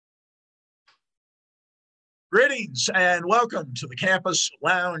Greetings and welcome to the Campus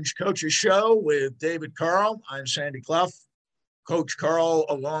Lounge Coaches Show with David Carl. I'm Sandy Clough, Coach Carl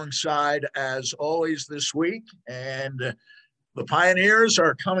alongside as always this week. And the Pioneers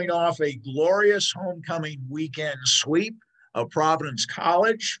are coming off a glorious homecoming weekend sweep of Providence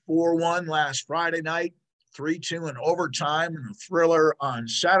College, 4-1 last Friday night, 3-2 in overtime, and a thriller on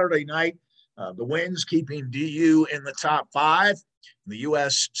Saturday night. The wins keeping DU in the top five. The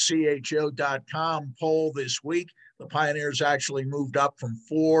USCHO.com poll this week, the Pioneers actually moved up from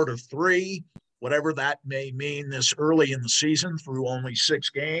 4 to 3, whatever that may mean this early in the season through only 6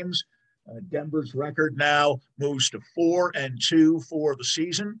 games. Denver's record now moves to 4-2 for the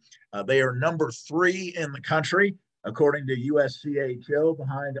season. They are number 3 in the country, according to USCHO,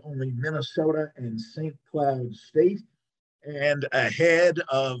 behind only Minnesota and St. Cloud State, and ahead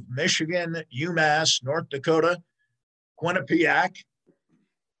of Michigan, UMass, North Dakota, Quinnipiac,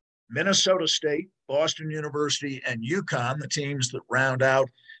 Minnesota State, Boston University, and UConn, the teams that round out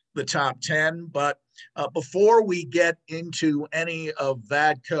the top 10. But before we get into any of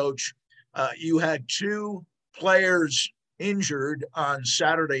that, Coach, you had 2 players injured on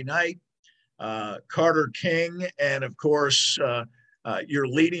Saturday night, Carter King and, of course, your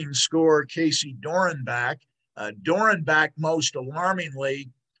leading scorer, Casey Dorenbach. Dorenbach, most alarmingly,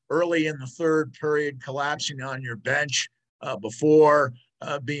 early in the third period, collapsing on your bench before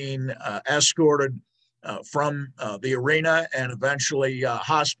being escorted from the arena and eventually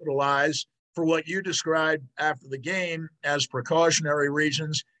hospitalized for what you described after the game as precautionary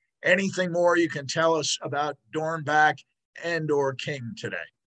reasons. Anything more you can tell us about Dorenbach and or King today?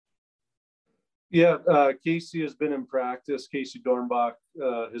 Yeah, Casey has been in practice. Casey Dorenbach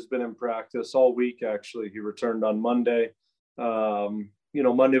has been in practice all week, actually. He returned on Monday.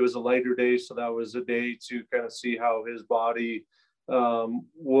 Monday was a lighter day, so that was a day to kind of see how his body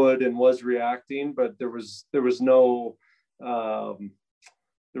would and was reacting, but there was no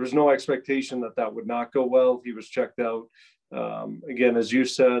expectation that would not go well. He was checked out again, as you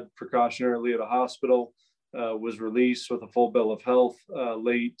said, precautionarily at a hospital, was released with a full bill of health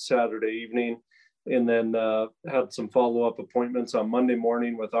late Saturday evening, and then had some follow-up appointments on Monday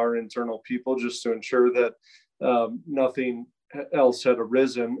morning with our internal people just to ensure that nothing else had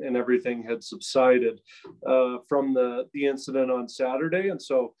arisen and everything had subsided from the incident on Saturday. And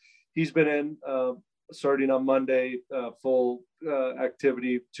so he's been in starting on Monday, full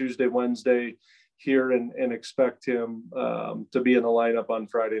activity Tuesday, Wednesday here, and expect him to be in the lineup on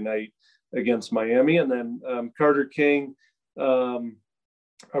Friday night against Miami. And then Carter King, I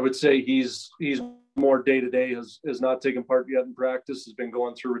would say he's more day-to-day, has not taken part yet in practice, has been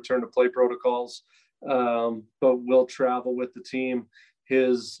going through return to play protocols, but will travel with the team.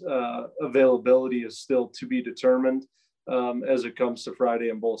 His availability is still to be determined as it comes to Friday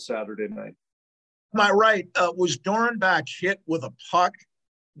and both Saturday night. Am I right? Was Dorenbach hit with a puck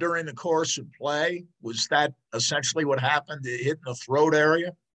during the course of play? Was that essentially what happened? It hit in the throat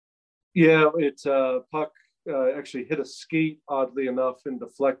area? Yeah, it's puck actually hit a skate, oddly enough, and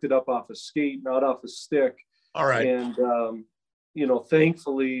deflected up off a skate, not off a stick. All right. And,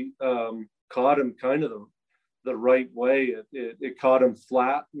 thankfully, caught him kind of the right way. It caught him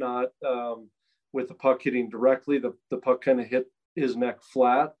flat, not with the puck hitting directly. The puck kind of hit his neck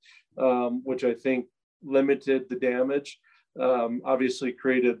flat, which I think limited the damage. Obviously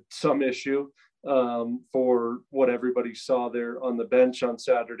created some issue for what everybody saw there on the bench on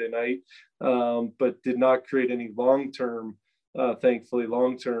Saturday night, but did not create any long-term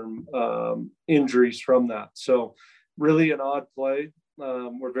injuries from that. So really an odd play.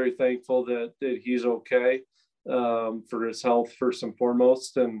 We're very thankful that he's okay for his health first and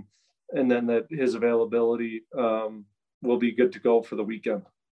foremost, and then that his availability will be good to go for the weekend.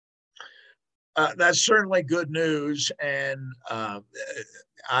 That's certainly good news, and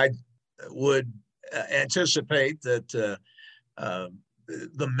I would anticipate that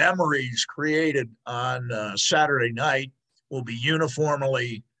the memories created on Saturday night will be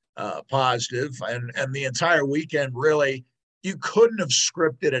uniformly positive, and the entire weekend really, you couldn't have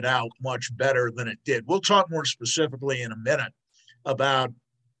scripted it out much better than it did. We'll talk more specifically in a minute about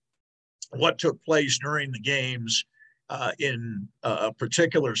what took place during the games in a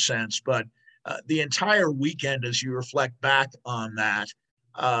particular sense, but the entire weekend, as you reflect back on that,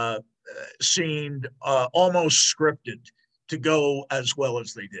 seemed almost scripted to go as well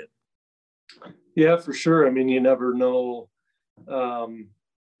as they did. Yeah, for sure. I mean, you never know.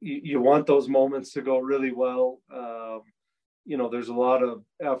 You want those moments to go really well. There's a lot of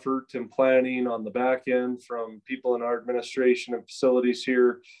effort and planning on the back end from people in our administration and facilities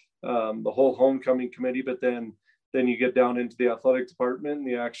here, the whole homecoming committee, but then you get down into the athletic department and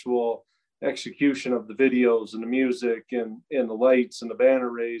the actual execution of the videos and the music and the lights and the banner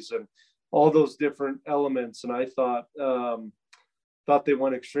raise and all those different elements. And I thought they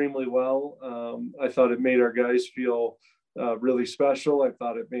went extremely well. I thought it made our guys feel really special. I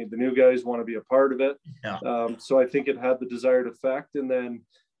thought it made the new guys want to be a part of it. Yeah. So I think it had the desired effect. And then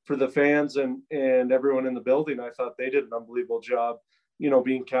for the fans and everyone in the building, I thought they did an unbelievable job,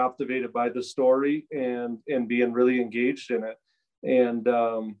 being captivated by the story and being really engaged in it. And,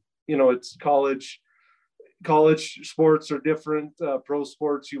 it's college sports are different. Pro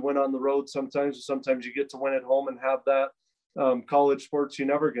sports, you win on the road sometimes you get to win at home and have that. College sports, you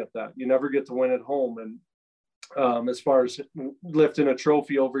never get that. You never get to win at home. And as far as lifting a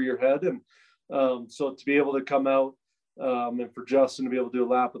trophy over your head. And so to be able to come out and for Justin to be able to do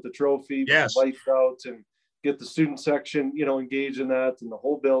a lap with the trophy, Yes, with the lights out, and get the student section, engaged in that, and the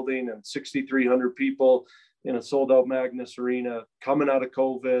whole building, and 6,300 people in a sold out Magnus Arena coming out of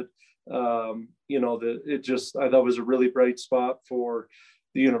COVID. I thought it was a really bright spot for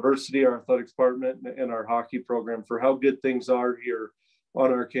the university, our athletics department, and our hockey program for how good things are here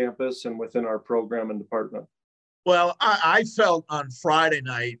on our campus and within our program and department. Well, I felt on Friday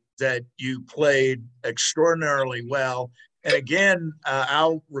night that you played extraordinarily well. And again,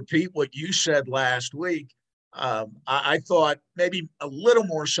 I'll repeat what you said last week. I thought maybe a little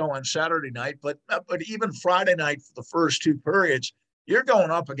more so on Saturday night, but even Friday night for the first two periods, you're going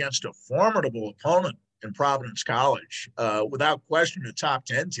up against a formidable opponent in Providence College, without question, a top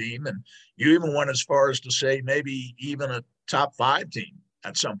 10 team. And you even went as far as to say maybe even a top 5 team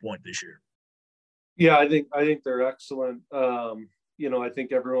at some point this year. Yeah, I think they're excellent. I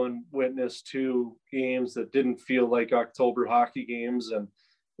think everyone witnessed 2 games that didn't feel like October hockey games, and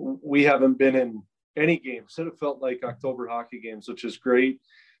we haven't been in any games that have felt like October hockey games, which is great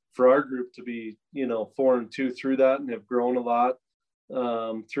for our group to be, 4-2 through that and have grown a lot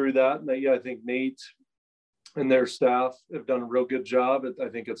through that. And I think Nate and their staff have done a real good job. I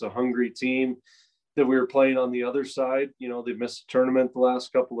think it's a hungry team that we were playing on the other side. They've missed a tournament the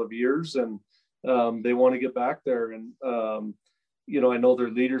last couple of years, and they want to get back there. And, I know their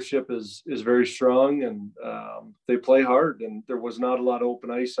leadership is very strong, and they play hard, and there was not a lot of open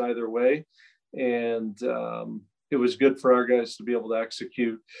ice either way. And it was good for our guys to be able to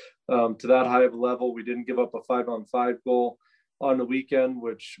execute to that high of a level. We didn't give up a 5-on-5 goal on the weekend,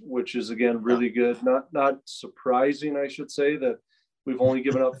 which is again really good. Not surprising, I should say, that we've only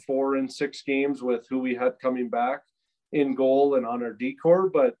given up 4 in 6 games with who we had coming back in goal and on our decor,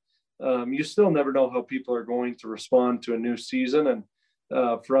 but you still never know how people are going to respond to a new season. And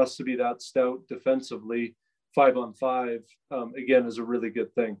for us to be that stout defensively, 5-on-5, again, is a really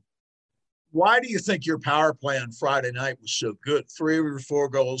good thing. Why do you think your power play on Friday night was so good? 3 of your 4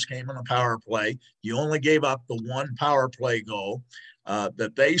 goals came on a power play. You only gave up the 1 power play goal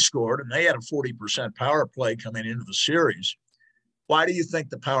that they scored, and they had a 40% power play coming into the series. Why do you think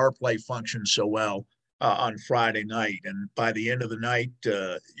the power play functioned so well on Friday night? And by the end of the night,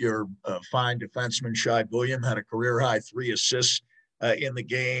 your fine defenseman, Shai Bulliam, had a career-high 3 assists in the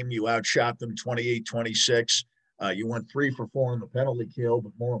game. You outshot them 28-26. You went 3 for 4 on the penalty kill,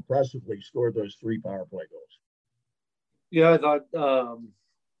 but more impressively scored those 3 power play goals. Yeah, I thought,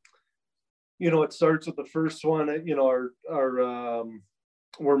 it starts with the first one.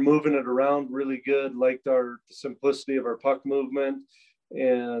 We're moving it around really good. Liked the simplicity of our puck movement,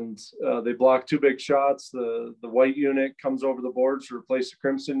 and they blocked 2 big shots. The white unit comes over the boards to replace the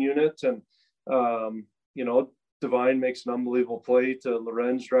crimson unit, and Devine makes an unbelievable play to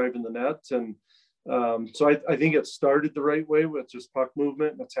Lorenz driving the net, and so I think it started the right way with just puck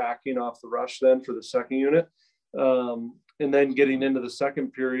movement and attacking off the rush then for the second unit. And then getting into the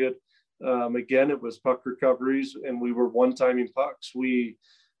second period, again, it was puck recoveries, and we were one-timing pucks. We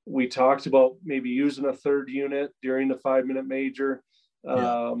talked about maybe using a third unit during the 5-minute major,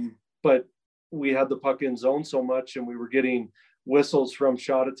 but we had the puck in zone so much, and we were getting whistles from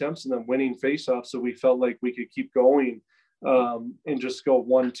shot attempts and then winning faceoffs, so we felt like we could keep going and just go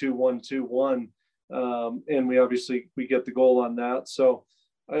 1-2, 1-2, 1. And we get the goal on that. So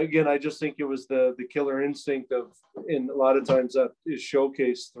again, I just think it was the killer instinct and a lot of times that is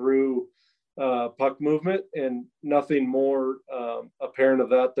showcased through puck movement, and nothing more apparent of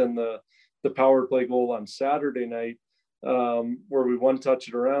that than the power play goal on Saturday night, where we one touch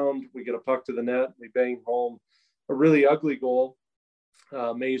it around, we get a puck to the net, we bang home a really ugly goal.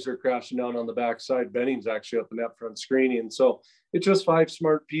 Mazer crashing down on the backside. Benning's actually at the net front screening. So it's just 5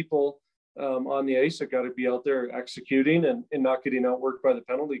 smart people on the ice that got to be out there executing and not getting outworked by the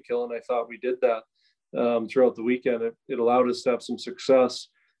penalty kill. And I thought we did that throughout the weekend. It allowed us to have some success.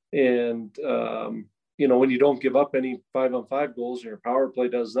 And, when you don't give up any 5-on-5 goals and your power play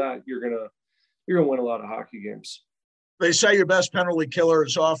does that, you're going to you're going to win a lot of hockey games. They say your best penalty killer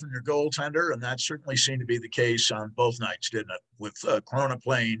is often your goaltender, and that certainly seemed to be the case on both nights, didn't it? With Corona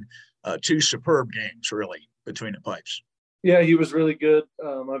playing two superb games, really, between the pipes. Yeah, he was really good.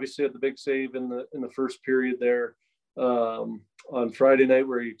 Obviously, had the big save in the first period there on Friday night,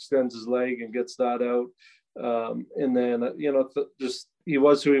 where he extends his leg and gets that out. And then just he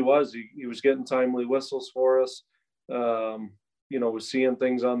was who he was. He was getting timely whistles for us. Was seeing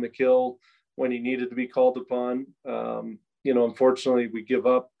things on the kill when he needed to be called upon. Unfortunately, we give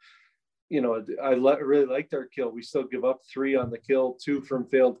up. I really liked our kill. We still give up 3 on the kill, 2 from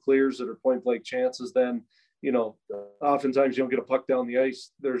failed clears that are point blank chances. Then, oftentimes you don't get a puck down the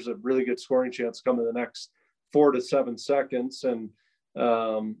ice. There's a really good scoring chance coming the next 4 to 7 seconds. And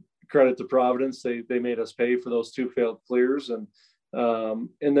credit to Providence, they made us pay for those 2 failed clears. And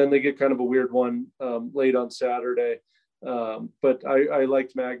then they get kind of a weird one late on Saturday. But I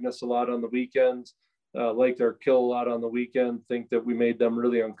liked Magnus a lot on the weekend, liked our kill a lot on the weekend, think that we made them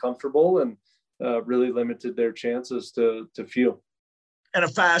really uncomfortable and really limited their chances to few. And a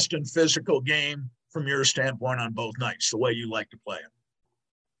fast and physical game from your standpoint on both nights, the way you like to play it.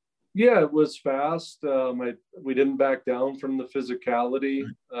 Yeah, it was fast. We didn't back down from the physicality.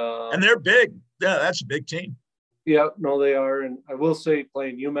 And they're big. Yeah, that's a big team. Yeah, no, they are. And I will say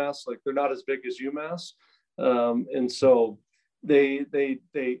playing UMass, like they're not as big as UMass. And so they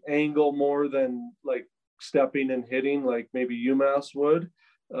angle more than like stepping and hitting like maybe UMass would.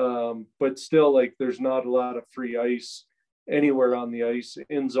 But still, like there's not a lot of free ice anywhere on the ice,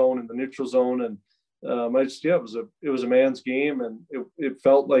 in zone, in the neutral zone. And it was a man's game, and it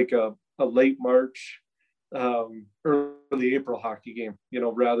felt like a late March, early April hockey game,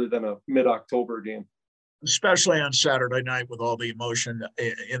 rather than a mid-October game. Especially on Saturday night with all the emotion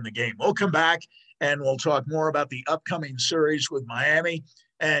in the game. We'll come back and we'll talk more about the upcoming series with Miami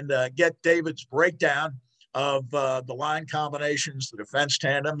and get David's breakdown of the line combinations, the defense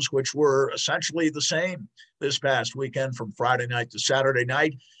tandems, which were essentially the same this past weekend from Friday night to Saturday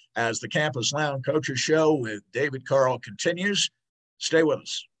night, as the Campus Lounge Coaches Show with David Carle continues. Stay with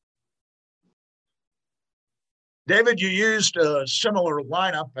us. David, you used a similar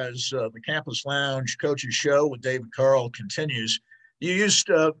lineup as the Campus Lounge Coaches Show with David Carle continues. You used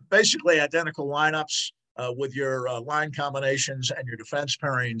basically identical lineups with your line combinations and your defense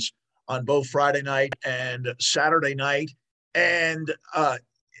pairings on both Friday night and Saturday night. And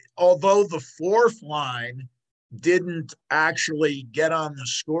although the fourth line didn't actually get on the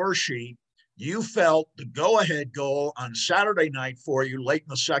score sheet, you felt the go-ahead goal on Saturday night for you late in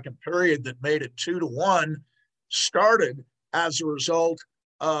the second period that made it 2-1 started as a result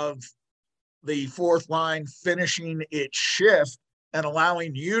of the fourth line finishing its shift and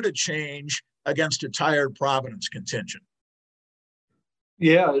allowing you to change against a tired Providence contingent.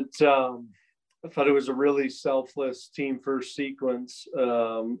 Yeah, I thought it was a really selfless team first sequence,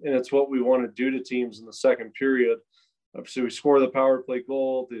 and it's what we want to do to teams in the second period. Obviously, we score the power play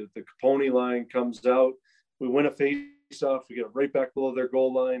goal, the Capone line comes out, we win a face-off, we get right back below their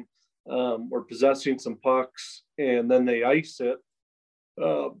goal line. We're possessing some pucks, and then they ice it.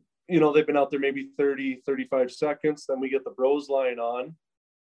 They've been out there maybe 30, 35 seconds. Then we get the Bros line on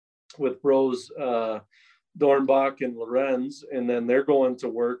with Bros, Dornbach, and Lorenz, and then they're going to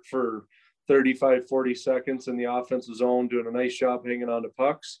work for 35, 40 seconds in the offensive zone, doing a nice job hanging on to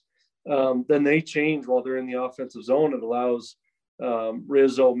pucks. Then they change while they're in the offensive zone. It allows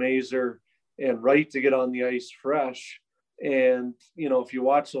Rizzo, Mazur, and Wright to get on the ice fresh. And, if you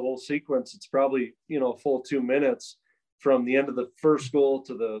watch the whole sequence, it's probably, a full 2 minutes from the end of the first goal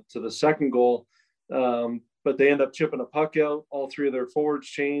to the second goal. But they end up chipping a puck out. All 3 of their forwards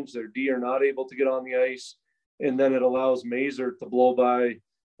change. Their D are not able to get on the ice. And then it allows Mazur to blow by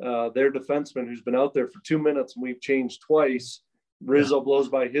their defenseman who's been out there for 2 minutes, and we've changed twice. Rizzo blows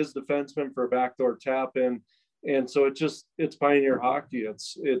by his defenseman for a backdoor tap in. And so it's Pioneer hockey.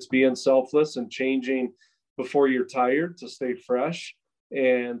 It's being selfless and changing before you're tired to stay fresh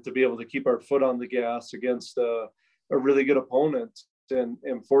and to be able to keep our foot on the gas against a really good opponent, and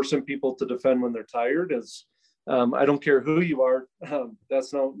forcing people to defend when they're tired is, I don't care who you are.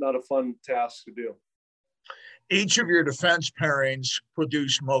 That's not a fun task to do. Each of your defense pairings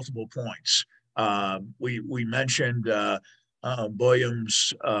produced multiple points. We mentioned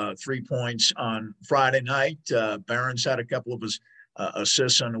Williams 3 points on Friday night. Barron's had a couple of his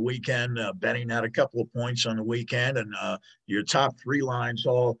assists on the weekend. Benning had a couple of points on the weekend, and your top 3 lines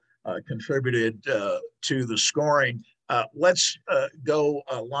all contributed to the scoring. Let's go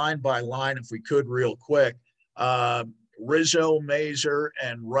line by line, if we could, real quick. Rizzo, Mazur,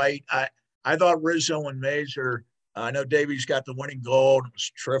 and Wright. I thought Rizzo and Mazur I know Davies got the winning goal. It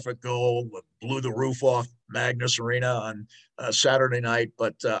was a terrific goal. It blew the roof off Magnus Arena on Saturday night.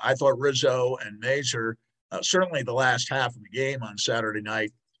 But I thought Rizzo and Mazur, certainly the last half of the game on Saturday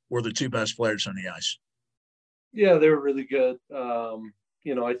night, were the two best players on the ice. Yeah, they were really good.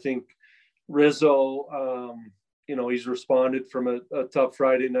 I think Rizzo, he's responded from a tough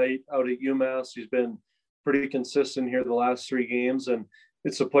Friday night out at UMass. He's been pretty consistent here the last 3 games, and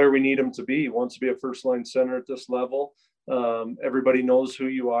it's the player we need him to be. He wants to be a first-line center at this level. Everybody knows who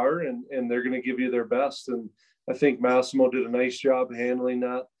you are, and they're going to give you their best. And I think Massimo did a nice job handling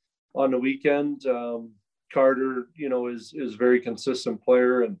that on the weekend. Carter, is a very consistent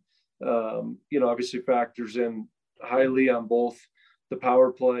player, and obviously factors in highly on both the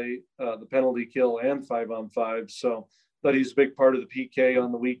power play, the penalty kill, and 5-on-5. So, but he's a big part of the PK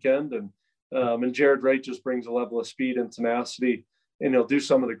on the weekend, and Jared Wright just brings a level of speed and tenacity, and he'll do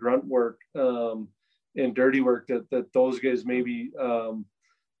some of the grunt work and dirty work that those guys maybe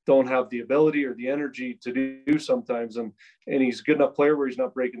don't have the ability or the energy to do sometimes. And he's a good enough player where he's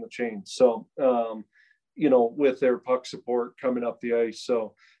not breaking the chain. So, with their puck support coming up the ice.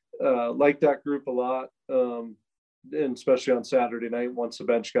 So, like that group a lot, and especially on Saturday night once the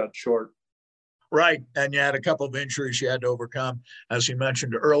bench got short. Right. And you had a couple of injuries you had to overcome. As you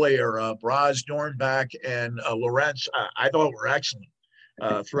mentioned earlier, Braz, Dornbach, and Lorentz, I thought were excellent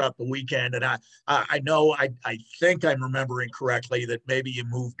throughout the weekend. And I think I'm remembering correctly that maybe you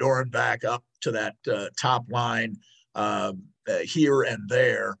moved Dornbach up to that top line here and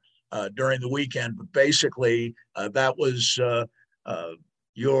there during the weekend. But basically, that was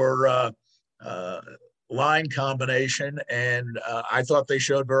your line combination. And I thought they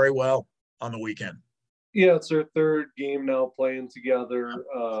showed very well on the weekend. Yeah, it's their 3rd game now playing together.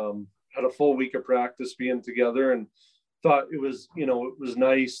 Had a full week of practice being together, and thought it was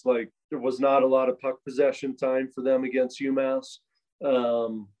nice. Like, there was not a lot of puck possession time for them against UMass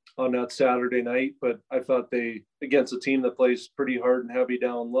on that Saturday night, but I thought they, against a team that plays pretty hard and heavy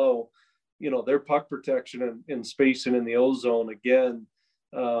down low, their puck protection and spacing in the O-zone again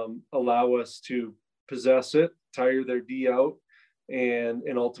allow us to possess it, tire their D out, and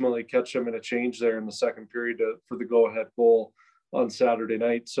ultimately catch them in a change there in the second period for the go-ahead goal on Saturday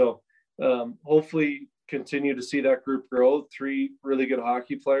night. So hopefully continue to see that group grow. 3 really good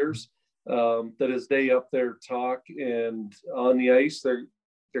hockey players that as they up their talk and on the ice,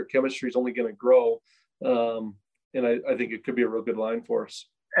 their chemistry is only going to grow. And I think it could be a real good line for us.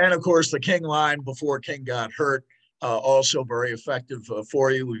 And of course, the King line before King got hurt, also very effective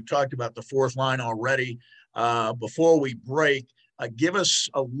for you. We've talked about the 4th line already. Before we break, give us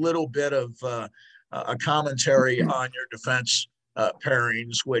a little bit of a commentary on your defense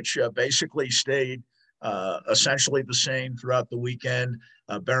pairings, which basically stayed essentially the same throughout the weekend.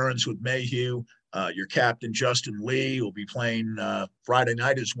 Barons with Mayhew. Your captain, Justin Lee, will be playing Friday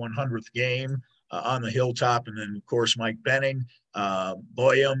night, his 100th game on the Hilltop. And then, of course, Mike Benning,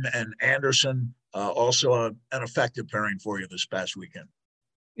 Boyum, and Anderson, also an effective pairing for you this past weekend.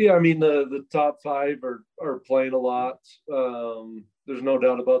 Yeah, I mean, the top 5 are playing a lot. There's no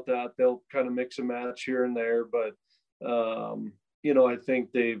doubt about that. They'll kind of mix and match here and there, but I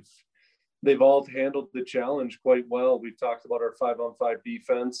think they've all handled the challenge quite well. We've talked about our 5-on-5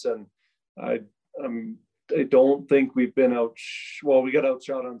 defense, and I don't think we've been we got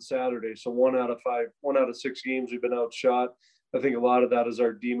outshot on Saturday. So 1 out of 6 games we've been outshot. I think a lot of that is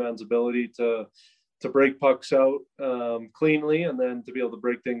our D-man's ability to break pucks out cleanly, and then to be able to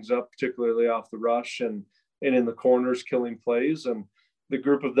break things up, particularly off the rush and in the corners, killing plays. And the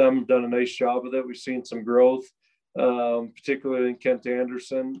group of them have done a nice job with it. We've seen some growth, particularly in Kent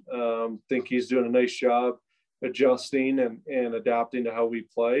Anderson. Think he's doing a nice job adjusting and adapting to how we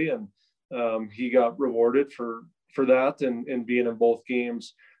play. And he got rewarded for that and being in both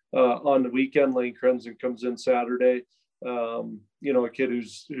games. On the weekend, Lane Krenzen comes in Saturday. A kid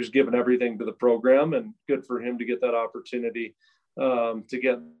who's given everything to the program, and good for him to get that opportunity to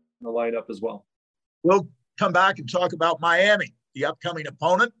get in the lineup as well. We'll come back and talk about Miami, the upcoming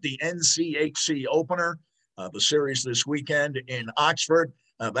opponent, the NCHC opener, the series this weekend in Oxford.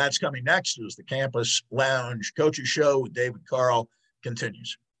 That's coming next as the Campus Lounge Coaches Show with David Carl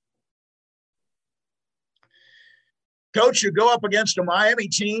continues. Coach, you go up against a Miami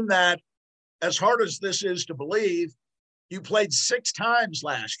team that, as hard as this is to believe, you played 6 times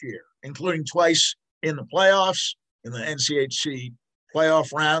last year, including twice in the playoffs, in the NCHC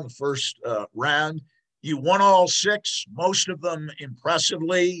playoff round, the first round. You won all 6, most of them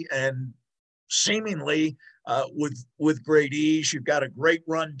impressively and seemingly with great ease. You've got a great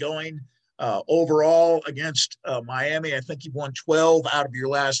run going overall against Miami. I think you've won 12 out of your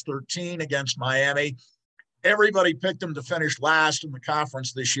last 13 against Miami. everybody picked them to finish last in the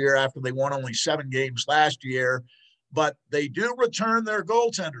conference this year after they won only 7 games last year. But they do return their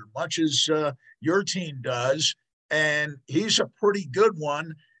goaltender, much as your team does, and he's a pretty good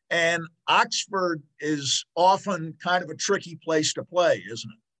one. And Oxford is often kind of a tricky place to play, isn't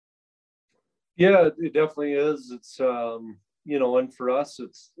it? Yeah, it definitely is. It's and for us,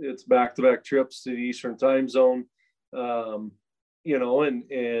 it's back-to-back trips to the Eastern Time Zone, and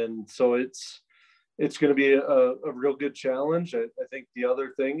so it's going to be a real good challenge. I think the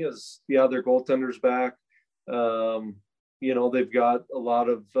other thing is, their goaltender's back. They've got a lot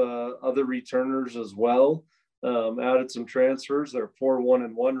of other returners as well. Added some transfers. They're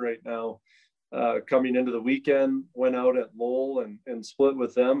 4-1-1 right now. Coming into the weekend, went out at Lowell and split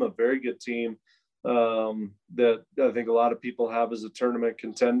with them, a very good team that I think a lot of people have as a tournament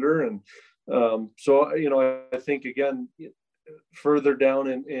contender. And I think, again, further down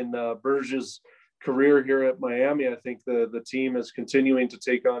in Berge's career here at Miami, I think the team is continuing to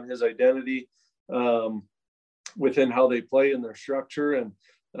take on his identity within how they play in their structure. And,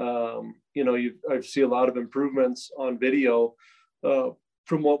 I see a lot of improvements on video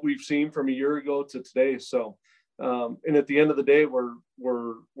from what we've seen from a year ago to today. So, and at the end of the day, we're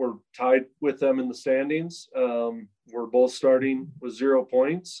tied with them in the standings. We're both starting with 0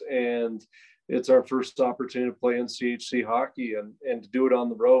 points, and it's our first opportunity to play NCHC hockey, and to do it on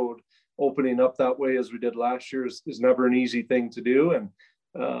the road, opening up that way as we did last year is never an easy thing to do. And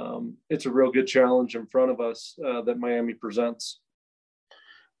it's a real good challenge in front of us that Miami presents.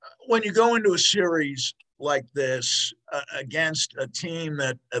 When you go into a series like this against a team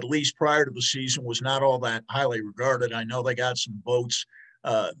that, at least prior to the season, was not all that highly regarded. I know they got some votes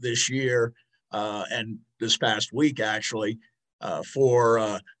this year and this past week, actually,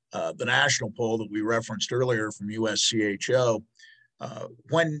 for the national poll that we referenced earlier from USCHO.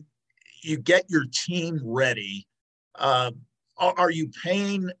 When you get your team ready, are you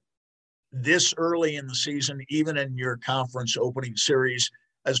paying this early in the season, even in your conference opening series,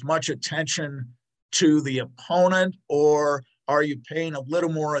 as much attention to the opponent, or are you paying a little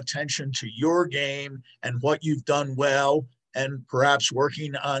more attention to your game and what you've done well, and perhaps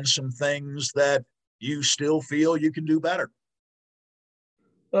working on some things that you still feel you can do better?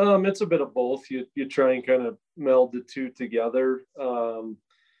 It's a bit of both. You try and kind of meld the two together. An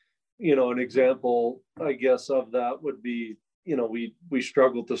example, I guess, of that would be, we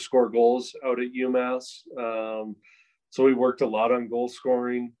struggled to score goals out at UMass. So we worked a lot on goal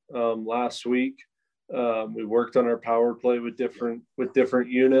scoring last week. We worked on our power play with different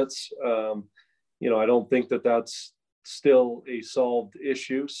units. I don't think that's still a solved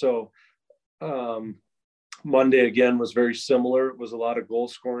issue. So Monday again was very similar. It was a lot of goal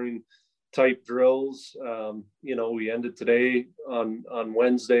scoring type drills. We ended today on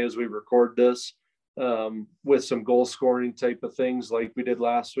Wednesday as we record this with some goal scoring type of things like we did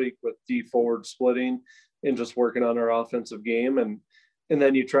last week with D forward splitting and just working on our offensive game. And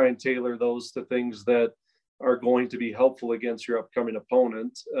then you try and tailor those to things that are going to be helpful against your upcoming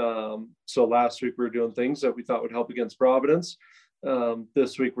opponent. So last week we were doing things that we thought would help against Providence.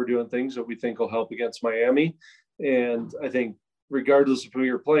 This week we're doing things that we think will help against Miami. And I think regardless of who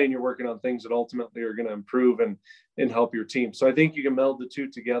you're playing, you're working on things that ultimately are going to improve and help your team. So I think you can meld the two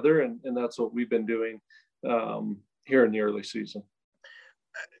together, and that's what we've been doing here in the early season.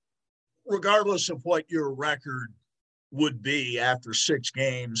 Regardless of what your record would be after 6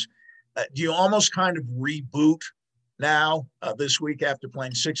 games, do you almost kind of reboot now this week after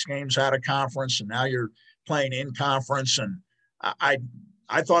playing 6 games out of conference, and now you're playing in conference? And I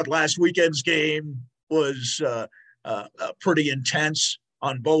thought last weekend's game was pretty intense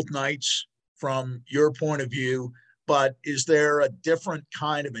on both nights from your point of view, but is there a different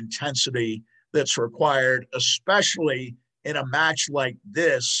kind of intensity that's required, especially in a match like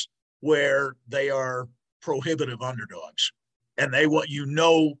this where they are prohibitive underdogs and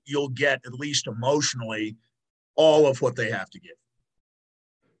you'll get, at least emotionally, all of what they have to give?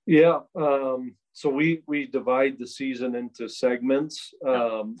 Yeah. So we divide the season into segments.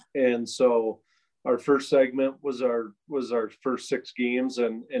 And so our first segment was our first 6 games,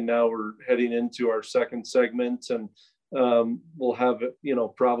 and now we're heading into our second segment, and we'll have,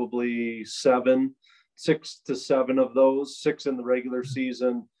 probably 6 to 7 of those, 6 in the regular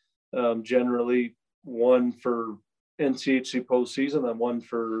season, generally 1 for NCHC postseason and 1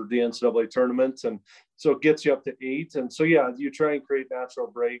 for the NCAA tournament. And so it gets you up to 8. And so, yeah, you try and create natural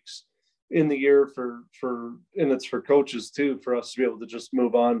breaks in the year and it's for coaches too, for us to be able to just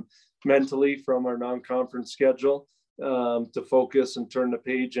move on mentally from our non-conference schedule to focus and turn the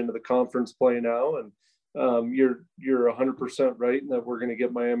page into the conference play now. And you're 100% right in that we're going to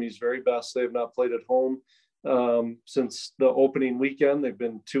get Miami's very best. They have not played at home since the opening weekend. They've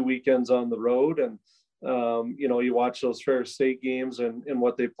been 2 weekends on the road, and you watch those Ferris State games and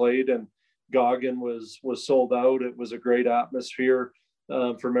what they played, and Goggin was sold out. It was a great atmosphere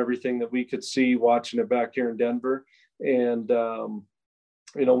from everything that we could see watching it back here in Denver. And,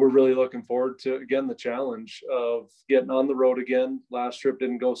 we're really looking forward to, again, the challenge of getting on the road again. Last trip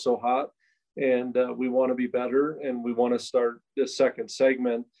didn't go so hot, and we want to be better, and we want to start this second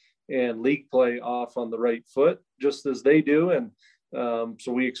segment and league play off on the right foot, just as they do. And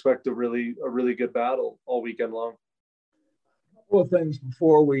so we expect a really good battle all weekend long. A couple of things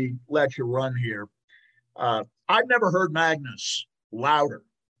before we let you run here. I've never heard Magnus louder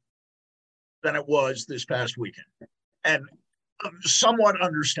than it was this past weekend, and somewhat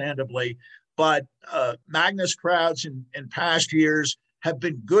understandably, but Magnus crowds in past years have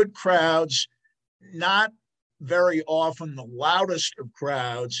been good crowds, not very often the loudest of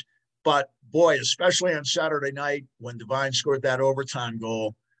crowds, but boy, especially on Saturday night when Devine scored that overtime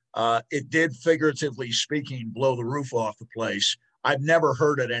goal, it did, figuratively speaking, blow the roof off the place. I've never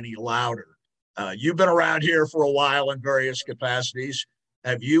heard it any louder. You've been around here for a while in various capacities.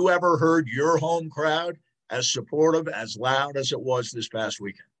 Have you ever heard your home crowd as supportive, as loud as it was this past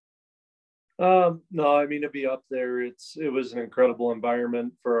weekend? No, I mean, to be up there, it was an incredible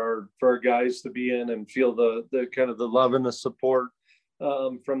environment for our guys to be in and feel the kind of the love and the support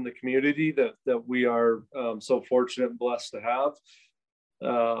from the community that we are so fortunate and blessed to have.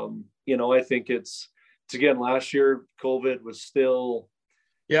 I think it's again, last year COVID was still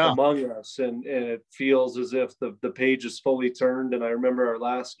among us, and it feels as if the page is fully turned. And I remember our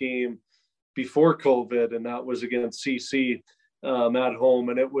last game before COVID, and that was against CC at home,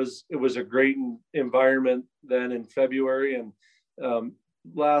 and it was a great environment then in February. And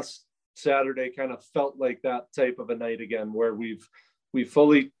last Saturday kind of felt like that type of a night again, where we've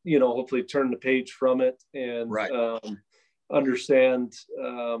fully, hopefully turned the page from it, and understand,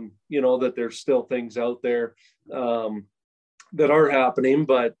 that there's still things out there that are happening,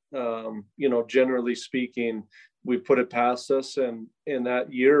 but generally speaking, we put it past us. And in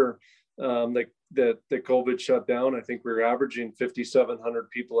that year that COVID shut down, I think we were averaging 5,700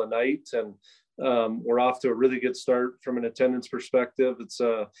 people a night, and we're off to a really good start from an attendance perspective.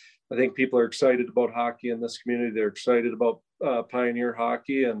 I think people are excited about hockey in this community. They're excited about Pioneer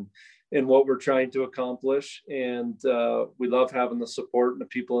hockey and what we're trying to accomplish. And we love having the support and the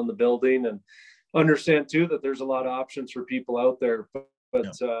people in the building, and understand too that there's a lot of options for people out there.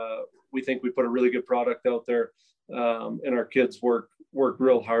 But we think we put a really good product out there, and our kids work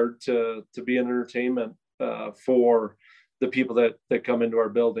real hard to be an entertainment for the people that come into our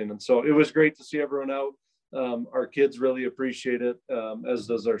building. And so it was great to see everyone out. Our kids really appreciate it, as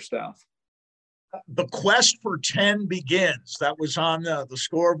does our staff. The quest for 10 begins. That was on the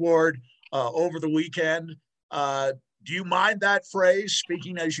scoreboard over the weekend. Do you mind that phrase,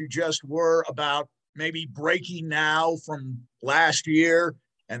 speaking as you just were about maybe breaking now from last year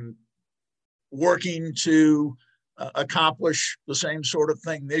and working to accomplish the same sort of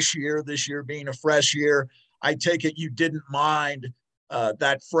thing this year being a fresh year? I take it you didn't mind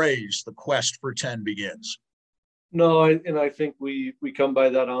that phrase, the quest for 10 begins. No, and I think we come by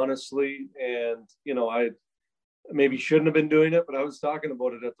that honestly. And, I maybe shouldn't have been doing it, but I was talking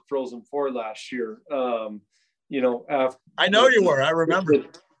about it at the Frozen Four last year. After I know you were. I remember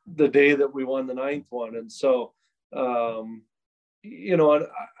the day that we won the 9th one. And so, I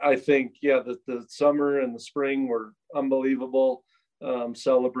think, the summer and the spring were unbelievable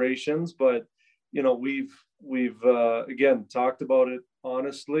celebrations, but, we've again, talked about it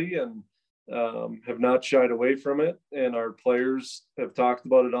honestly, and have not shied away from it. And our players have talked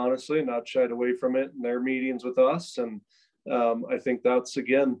about it honestly and not shied away from it in their meetings with us. And I think that's,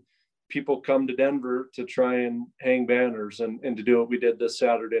 again, people come to Denver to try and hang banners and to do what we did this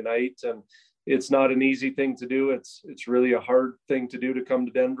Saturday night. And it's not an easy thing to do. It's really a hard thing to do, to come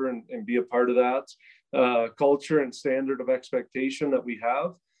to Denver and be a part of that culture and standard of expectation that we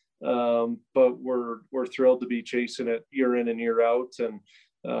have. But we're thrilled to be chasing it year in and year out, and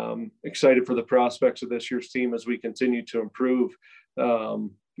excited for the prospects of this year's team as we continue to improve,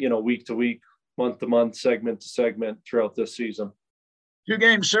 week to week, month to month, segment to segment throughout this season.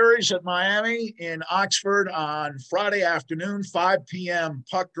 2-game series at Miami in Oxford on Friday afternoon, 5 p.m.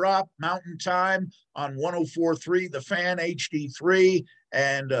 puck drop Mountain Time on 104.3 The Fan HD3,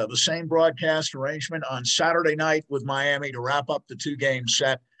 and the same broadcast arrangement on Saturday night with Miami to wrap up the 2-game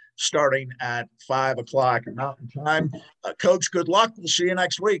set starting at 5 o'clock Mountain Time. Coach, good luck. We'll see you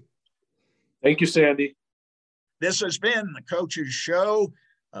next week. Thank you, Sandy. This has been the Coach's Show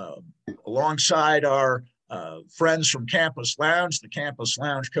alongside our friends from Campus Lounge. The Campus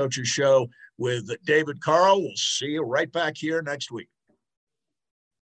Lounge Coach's Show with David Carl. We'll see you right back here next week.